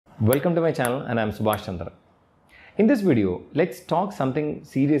Welcome to my channel and I'm Subhash Chandra. In this video, let's talk something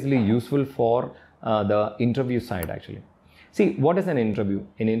seriously useful for the interview side actually. See, what is an interview?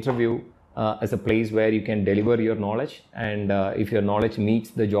 An interview is a place where you can deliver your knowledge, and if your knowledge meets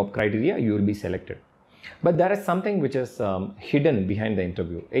the job criteria, you will be selected. But there is something which is hidden behind the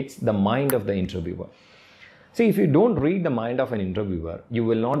interview. It's the mind of the interviewer. See, if you don't read the mind of an interviewer, you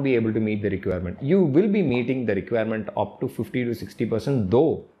will not be able to meet the requirement. You will be meeting the requirement up to 50 to 60%,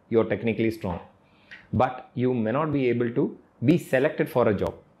 though you're technically strong. But you may not be able to be selected for a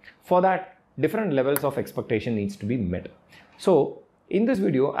job. For that, different levels of expectation needs to be met. So, in this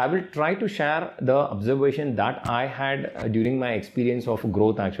video, I will try to share the observation that I had during my experience of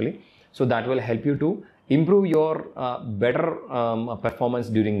growth actually. So, that will help you to improve your better performance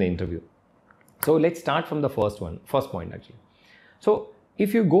during the interview. So let's start from the first point actually. So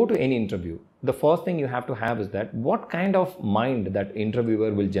if you go to any interview, the first thing you have to have is that what kind of mind that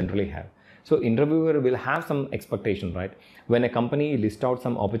interviewer will generally have. So interviewer will have some expectation, right? When a company lists out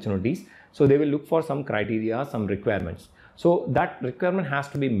some opportunities, so they will look for some criteria, some requirements. So that requirement has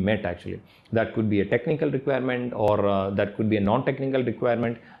to be met actually. That could be a technical requirement or that could be a non-technical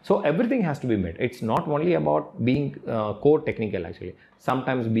requirement. So everything has to be met. It's not only about being core technical actually.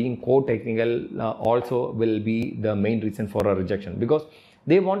 Sometimes being core technical also will be the main reason for a rejection, because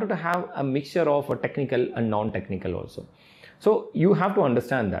they wanted to have a mixture of a technical and non-technical also. So you have to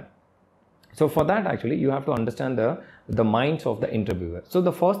understand that. So for that actually you have to understand the minds of the interviewer. So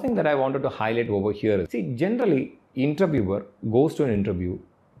the first thing that I wanted to highlight over here is, see, generally interviewer goes to an interview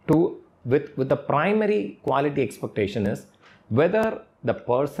with the primary quality expectation is whether the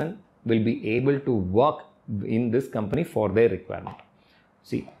person will be able to work in this company for their requirement.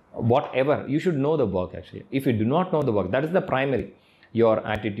 See, whatever, you should know the work actually. If you do not know the work, that is the primary. Your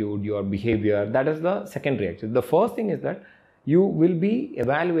attitude, your behavior, that is the secondary actually. The first thing is that you will be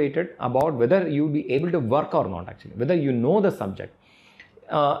evaluated about whether you will be able to work or not actually, whether you know the subject.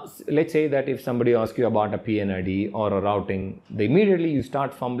 Let's say that if somebody asks you about a P&ID or a routing, immediately you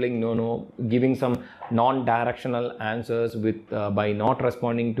start fumbling, giving some non-directional answers with by not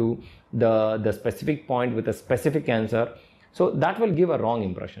responding to the specific point with a specific answer. So that will give a wrong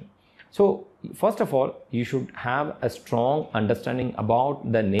impression. So first of all, you should have a strong understanding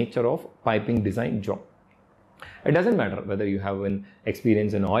about the nature of piping design job. It doesn't matter whether you have an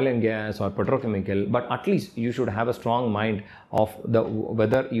experience in oil and gas or petrochemical, but at least you should have a strong mind of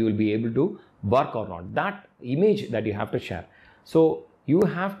whether you will be able to work or not. That image that you have to share. So you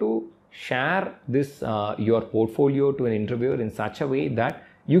have to share this your portfolio to an interviewer in such a way that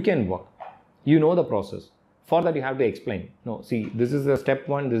you can work. You know the process. For that you have to explain. No, see, this is the step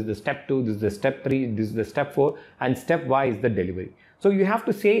 1, this is the step 2, this is the step 3, this is the step 4, and step Y is the delivery. So you have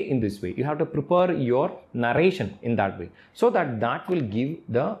to say in this way, you have to prepare your narration in that way, so that will give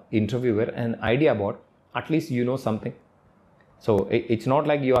the interviewer an idea about at least you know something. So it's not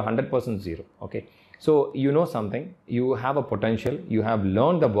like you are 100% zero, okay? So you know something, you have a potential, you have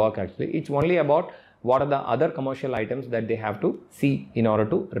learned the work actually. It's only about what are the other commercial items that they have to see in order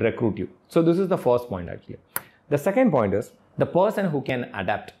to recruit you. So this is the first point actually. The second point is the person who can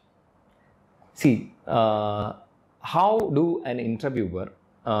adapt. See, how do an interviewer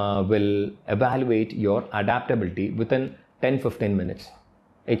will evaluate your adaptability within 10-15 minutes?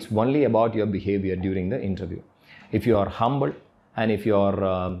 It's only about your behavior during the interview. If you are humble and if you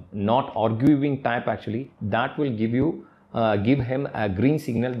are not arguing type actually, that will give him a green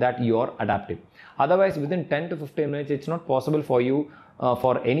signal that you are adaptive. Otherwise, within 10 to 15 minutes, it's not possible for you,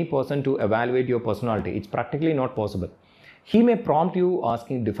 for any person to evaluate your personality. It's practically not possible. He may prompt you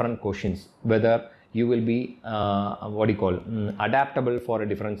asking different questions, whether you will be, adaptable for a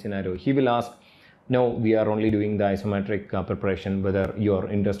different scenario. He will ask, no, we are only doing the isometric preparation, whether you are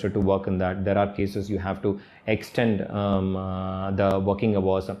interested to work in that. There are cases you have to extend the working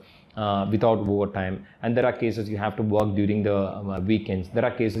hours without overtime, and there are cases you have to work during the weekends. There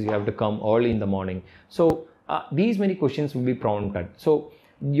are cases you have to come early in the morning. So these many questions will be prompted. So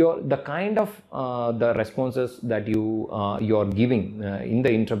the kind of the responses that you're giving in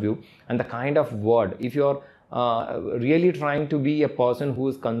the interview, and the kind of word, if you're really trying to be a person who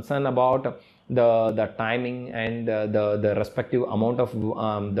is concerned about the timing and the respective amount of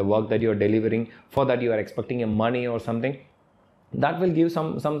the work that you're delivering, for that you are expecting a money or something, that will give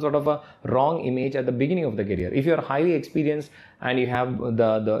some sort of a wrong image at the beginning of the career. If you are highly experienced and you have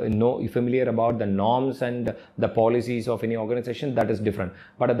you're familiar about the norms and the policies of any organization, that is different.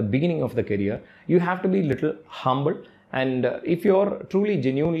 But at the beginning of the career, you have to be little humble And if you're truly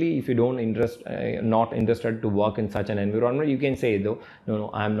genuinely, if you don't not interested to work in such an environment, you can say though, no,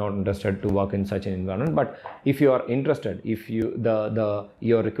 I'm not interested to work in such an environment. But if you are interested, if you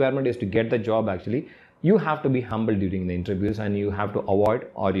your requirement is to get the job, actually you have to be humble during the interviews, and you have to avoid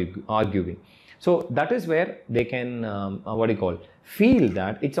arguing. So that is where they can feel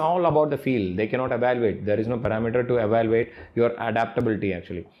that it's all about the feel. They cannot evaluate. There is no parameter to evaluate your adaptability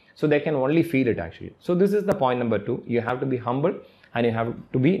actually. So they can only feel it actually. So this is the point number 2. You have to be humble, and you have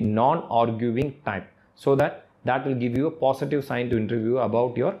to be non-arguing type, so that will give you a positive sign to interview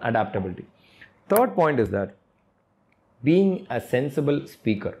about your adaptability. Third point is that being a sensible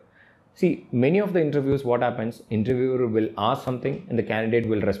speaker. See, many of the interviews, what happens, interviewer will ask something and the candidate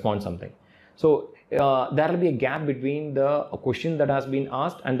will respond something. So there will be a gap between the question that has been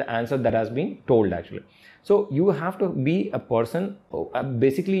asked and the answer that has been told actually. So you have to be a person,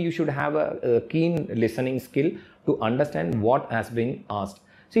 basically you should have a keen listening skill to understand what has been asked.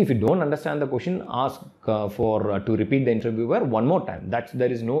 See, if you don't understand the question, ask to repeat the interviewer one more time.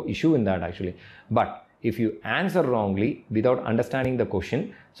 There is no issue in that actually. But if you answer wrongly without understanding the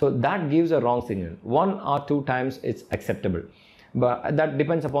question, so that gives a wrong signal. 1 or 2 times it's acceptable, but that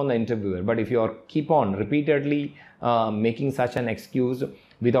depends upon the interviewer. But if you keep on repeatedly making such an excuse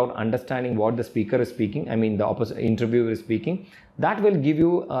without understanding what the speaker is speaking, I mean the opposite interviewer is speaking, that will give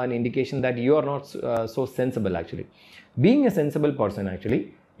you an indication that you are not so sensible actually. Being a sensible person,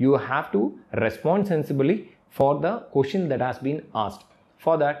 actually you have to respond sensibly for the question that has been asked.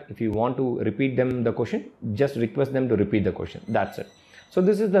 For that, if you want to repeat them the question, just request them to repeat the question. That's it. So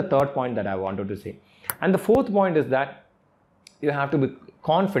this is the third point that I wanted to say. And the fourth point is that you have to be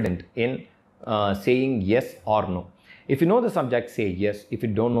confident in saying yes or no. If you know the subject, say yes. If you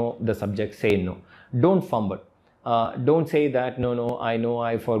don't know the subject, say no. Don't fumble. Don't say that, no, I know,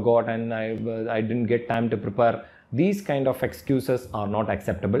 I forgot, and I didn't get time to prepare. These kind of excuses are not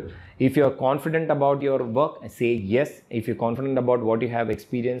acceptable. If you are confident about your work, say yes. If you're confident about what you have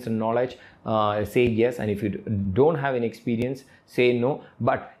experience and knowledge, say yes. And if you don't have any experience, say no.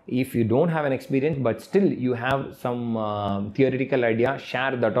 But if you don't have an experience but still you have some theoretical idea,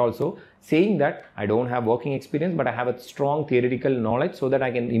 share that also, saying that I don't have working experience but I have a strong theoretical knowledge so that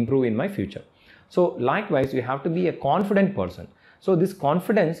I can improve in my future. So likewise, you have to be a confident person. So this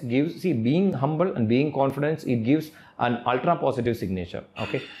confidence gives, see, being humble and being confident, it gives an ultra positive signature.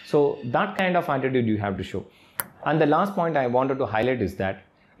 Okay, so that kind of attitude you have to show. And the last point I wanted to highlight is that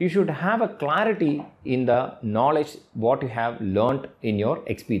you should have a clarity in the knowledge what you have learned in your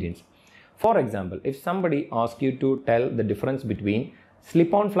experience. For example, if somebody asks you to tell the difference between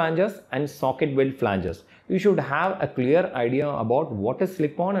slip-on flanges and socket weld flanges, you should have a clear idea about what is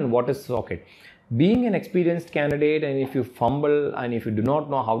slip-on and what is socket. Being an experienced candidate, and if you fumble and if you do not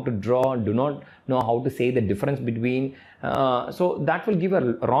know how to draw, do not know how to say the difference between, so that will give a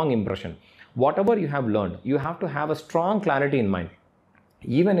wrong impression. Whatever you have learned, you have to have a strong clarity in mind.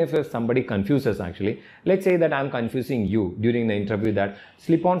 Even if somebody confuses, actually, let's say that I'm confusing you during the interview that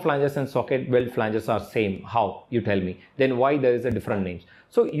slip-on flanges and socket weld flanges are same. How? You tell me. Then why there is a different names?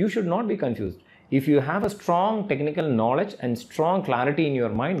 So you should not be confused. If you have a strong technical knowledge and strong clarity in your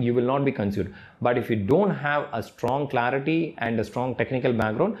mind, you will not be confused. But if you don't have a strong clarity and a strong technical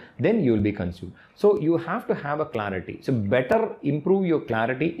background, then you will be confused. So you have to have a clarity. So better improve your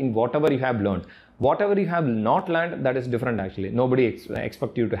clarity in whatever you have learned. Whatever you have not learned, that is different actually. Nobody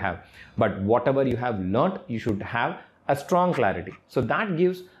expects you to have. But whatever you have learned, you should have a strong clarity. So that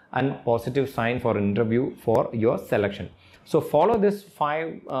gives a positive sign for an interview for your selection. So follow this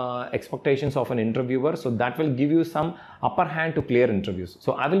 5 expectations of an interviewer. So that will give you some upper hand to clear interviews.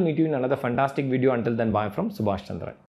 So I will meet you in another fantastic video. Until then, bye from Subhash Chandra.